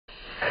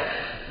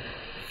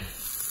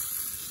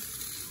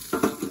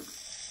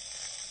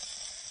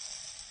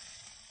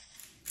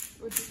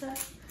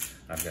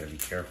I gotta be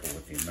careful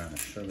with the amount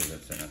of sugar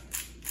that's in it.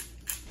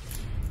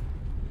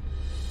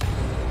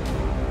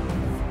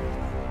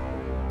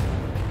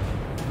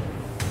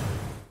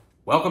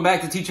 Welcome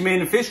back to Teach a Man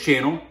to Fish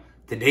channel.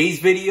 Today's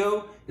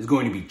video is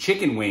going to be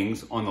chicken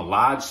wings on the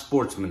Lodge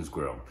Sportsman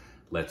Grill.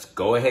 Let's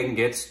go ahead and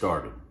get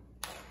started.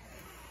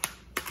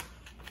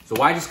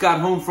 So I just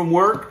got home from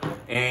work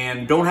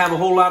and don't have a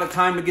whole lot of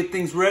time to get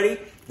things ready.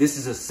 This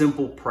is a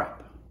simple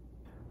prep.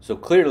 So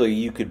clearly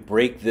you could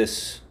break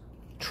this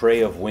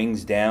tray of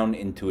wings down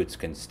into its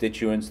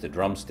constituents, the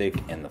drumstick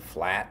and the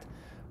flat,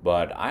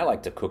 but I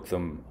like to cook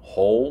them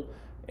whole,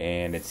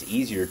 and it's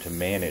easier to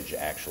manage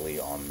actually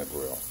on the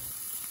grill.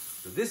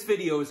 So this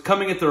video is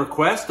coming at the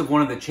request of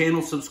one of the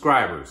channel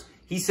subscribers.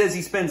 He says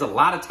he spends a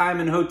lot of time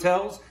in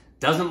hotels,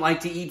 doesn't like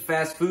to eat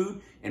fast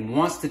food, and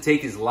wants to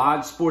take his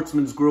Lodge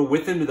Sportsman's Grill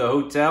with him to the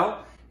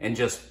hotel and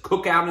just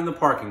cook out in the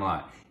parking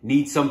lot.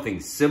 Needs something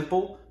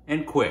simple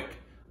and quick.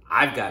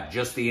 I've got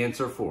just the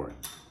answer for him.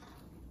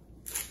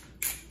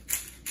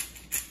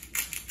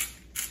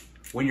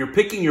 When you're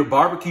picking your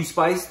barbecue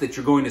spice that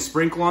you're going to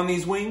sprinkle on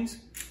these wings,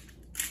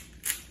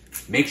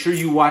 make sure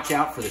you watch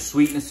out for the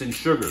sweetness and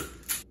sugar.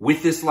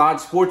 With this Lodge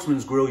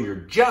Sportsman's Grill, you're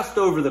just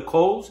over the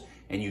coals,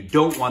 and you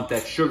don't want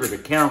that sugar to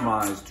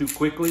caramelize too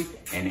quickly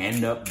and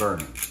end up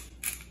burning.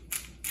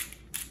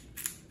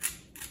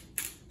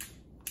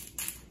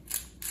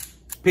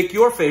 Pick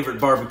your favorite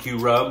barbecue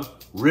rub,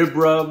 rib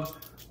rub,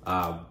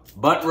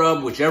 butt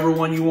rub, whichever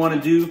one you want to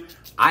do.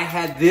 I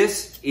had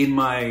this in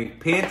my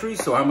pantry,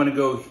 so I'm going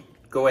to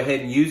go ahead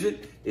and use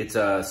it. It's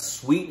a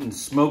sweet and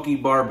smoky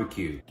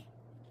barbecue.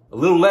 A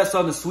little less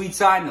on the sweet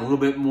side and a little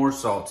bit more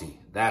salty.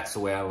 That's the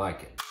way I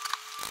like it.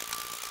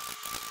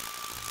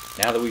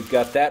 Now that we've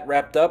got that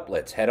wrapped up,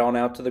 let's head on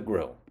out to the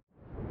grill.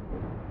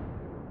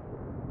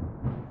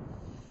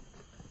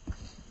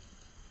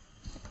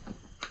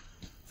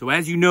 So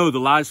as you know, the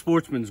Lodge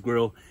Sportsman's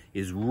Grill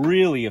is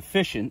really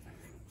efficient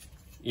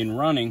in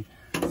running,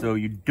 so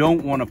you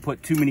don't want to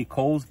put too many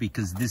coals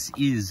because this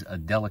is a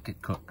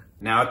delicate cook.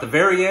 Now at the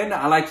very end,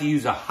 I like to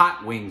use a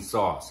hot wing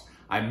sauce.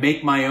 I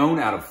make my own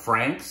out of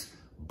Frank's,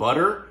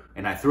 butter,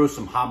 and I throw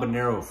some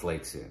habanero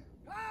flakes in.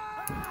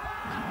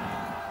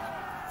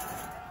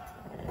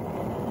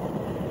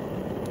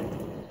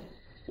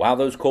 While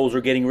those coals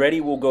are getting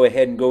ready, we'll go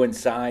ahead and go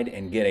inside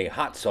and get a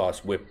hot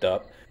sauce whipped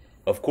up.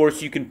 Of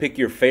course, you can pick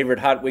your favorite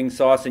hot wing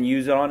sauce and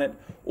use it on it,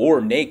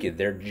 or naked.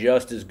 They're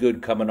just as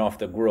good coming off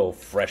the grill,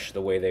 fresh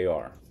the way they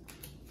are.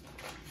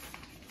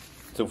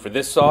 So for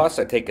this sauce,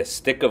 I take a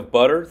stick of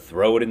butter,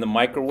 throw it in the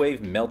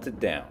microwave, melt it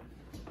down.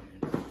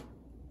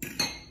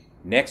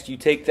 Next, you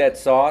take that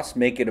sauce,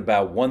 make it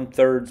about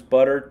 1/3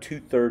 butter,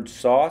 2/3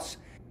 sauce.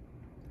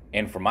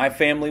 And for my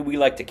family, we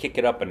like to kick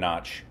it up a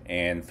notch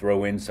and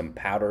throw in some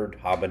powdered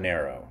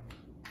habanero.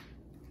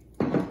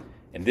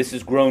 And this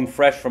is grown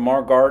fresh from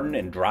our garden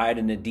and dried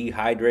in a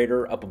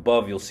dehydrator. Up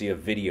above, you'll see a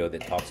video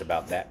that talks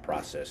about that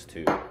process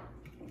too.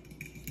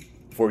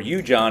 For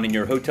you, John, in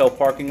your hotel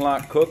parking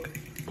lot cook,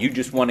 you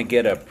just want to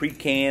get a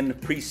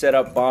pre-canned, pre-set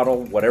up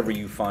bottle, whatever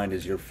you find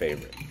is your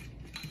favorite.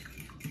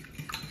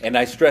 And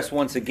I stress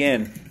once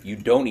again, you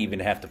don't even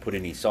have to put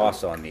any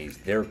sauce on these.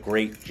 They're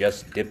great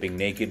just dipping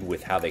naked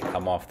with how they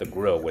come off the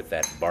grill with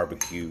that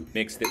barbecue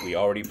mix that we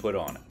already put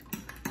on it.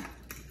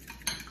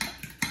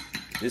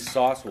 This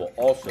sauce will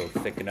also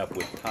thicken up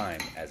with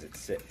time as it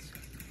sits.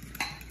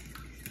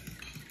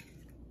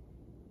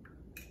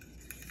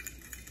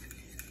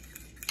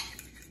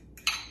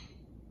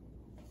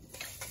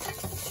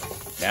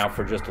 Now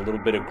for just a little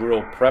bit of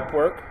grill prep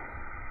work.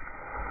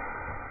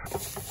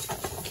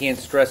 Can't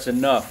stress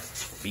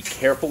enough, be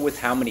careful with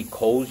how many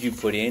coals you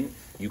put in.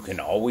 You can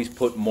always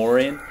put more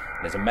in.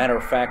 And as a matter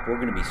of fact, we're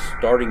going to be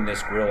starting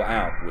this grill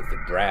out with the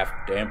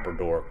draft damper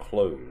door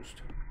closed.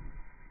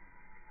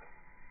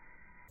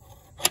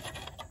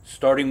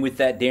 Starting with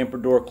that damper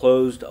door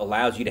closed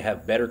allows you to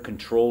have better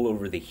control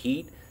over the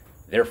heat.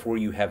 Therefore,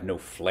 you have no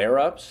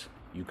flare-ups.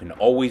 You can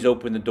always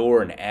open the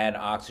door and add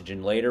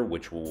oxygen later,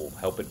 which will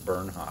help it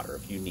burn hotter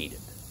if you need it.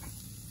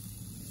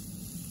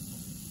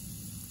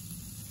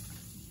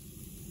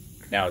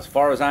 Now, as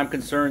far as I'm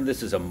concerned,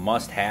 this is a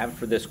must-have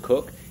for this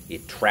cook.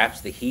 It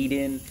traps the heat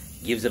in,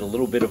 gives it a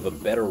little bit of a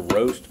better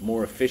roast,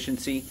 more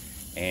efficiency,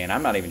 and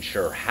I'm not even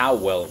sure how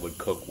well it would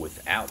cook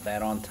without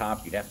that on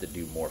top. You'd have to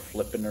do more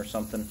flipping or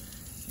something.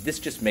 This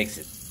just makes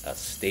it a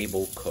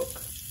stable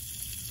cook.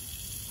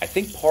 I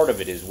think part of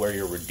it is where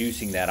you're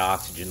reducing that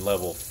oxygen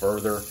level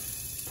further,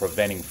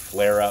 preventing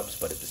flare-ups,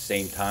 but at the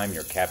same time,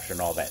 you're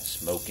capturing all that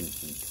smoke and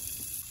heat.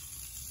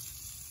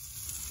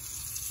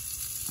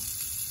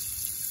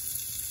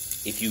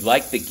 If you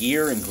like the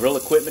gear and grill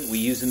equipment we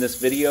use in this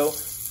video,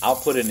 I'll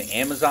put an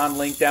Amazon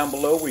link down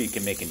below where you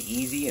can make an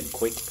easy and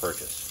quick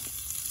purchase.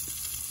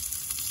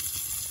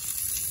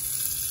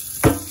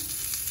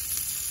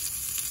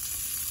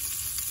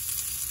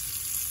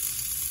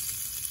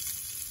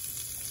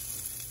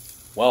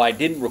 While I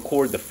didn't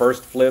record the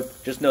first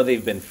flip, just know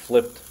they've been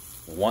flipped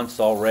once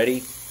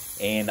already,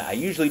 and I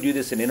usually do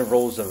this in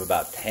intervals of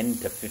about 10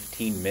 to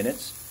 15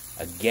 minutes.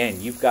 Again,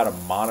 you've got to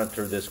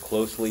monitor this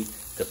closely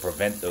to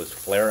prevent those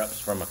flare-ups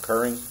from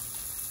occurring.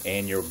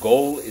 And your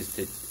goal is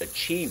to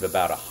achieve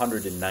about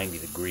 190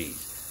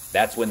 degrees.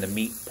 That's when the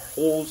meat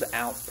pulls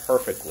out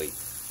perfectly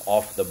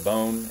off the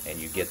bone and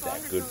you get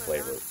that good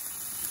flavor.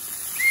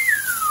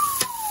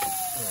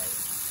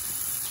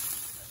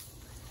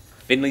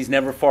 Finley's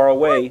never far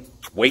away,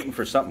 waiting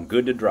for something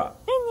good to drop.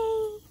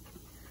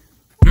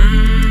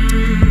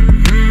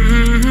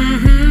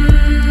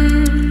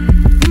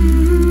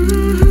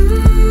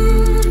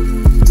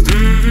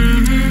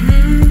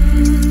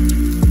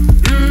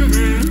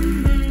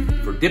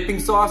 For dipping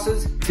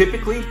sauces,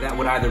 typically that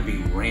would either be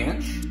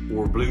ranch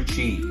or blue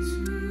cheese.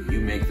 You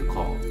make the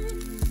call.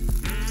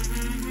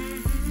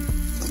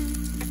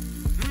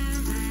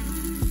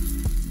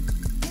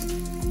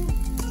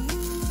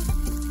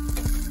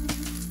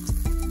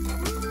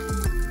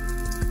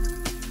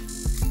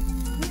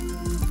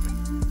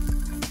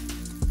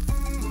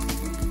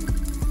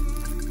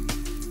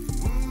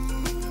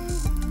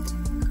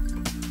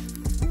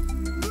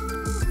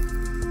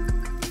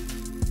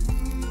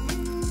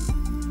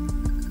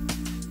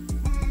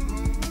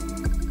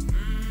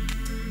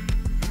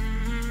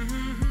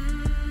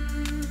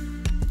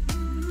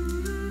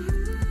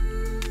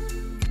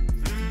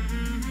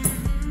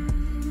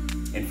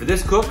 And for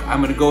this cook,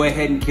 I'm gonna go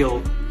ahead and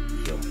kill.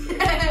 It's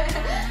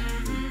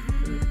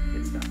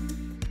done.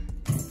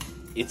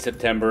 It's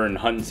September and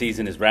hunting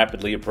season is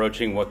rapidly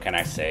approaching. What can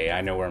I say?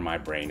 I know where my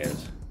brain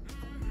is.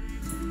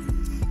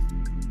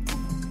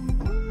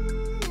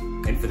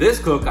 And for this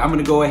cook, I'm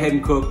gonna go ahead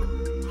and cook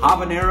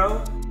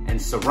habanero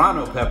and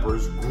serrano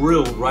peppers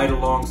grilled right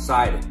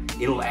alongside it.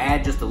 It'll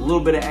add just a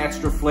little bit of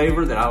extra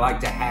flavor that I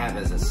like to have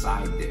as a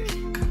side dish.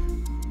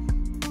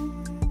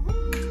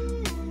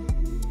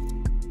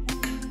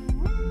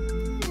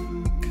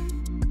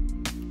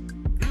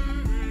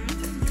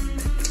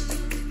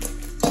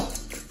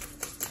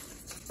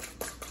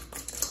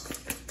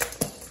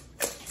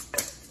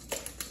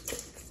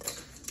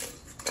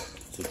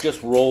 So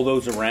just roll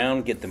those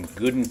around, get them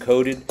good and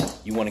coated.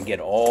 You want to get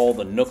all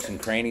the nooks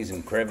and crannies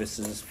and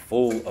crevices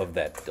full of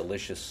that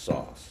delicious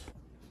sauce.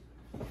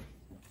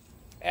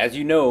 As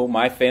you know,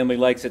 my family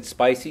likes it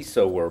spicy,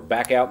 so we're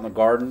back out in the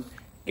garden.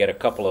 Get a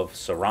couple of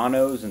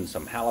serranos and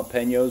some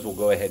jalapenos. We'll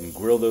go ahead and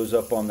grill those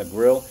up on the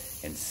grill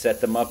and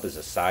set them up as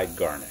a side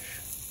garnish.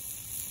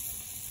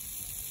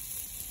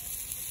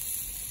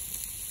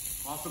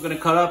 I'm also going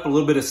to cut up a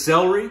little bit of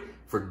celery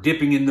for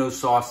dipping in those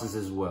sauces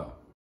as well.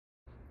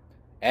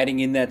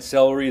 Adding in that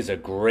celery is a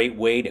great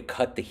way to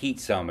cut the heat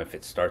some if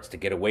it starts to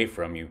get away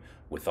from you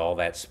with all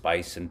that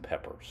spice and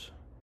peppers.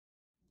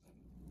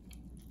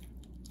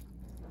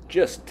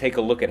 Just take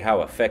a look at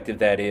how effective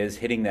that is,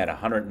 hitting that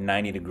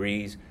 190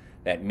 degrees.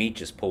 That meat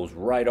just pulls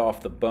right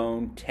off the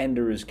bone,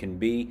 tender as can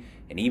be,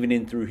 and even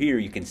in through here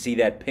you can see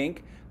that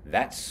pink,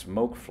 that's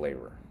smoke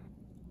flavor.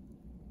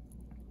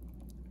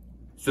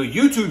 So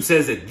YouTube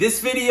says that this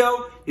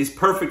video is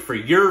perfect for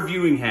your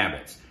viewing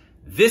habits.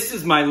 This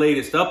is my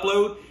latest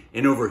upload,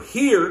 and over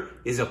here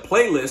is a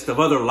playlist of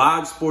other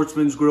Lodge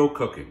Sportsman's Grill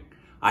cooking.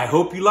 I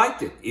hope you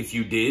liked it. If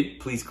you did,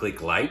 please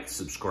click like,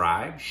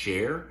 subscribe,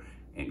 share,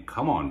 and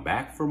come on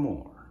back for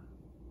more.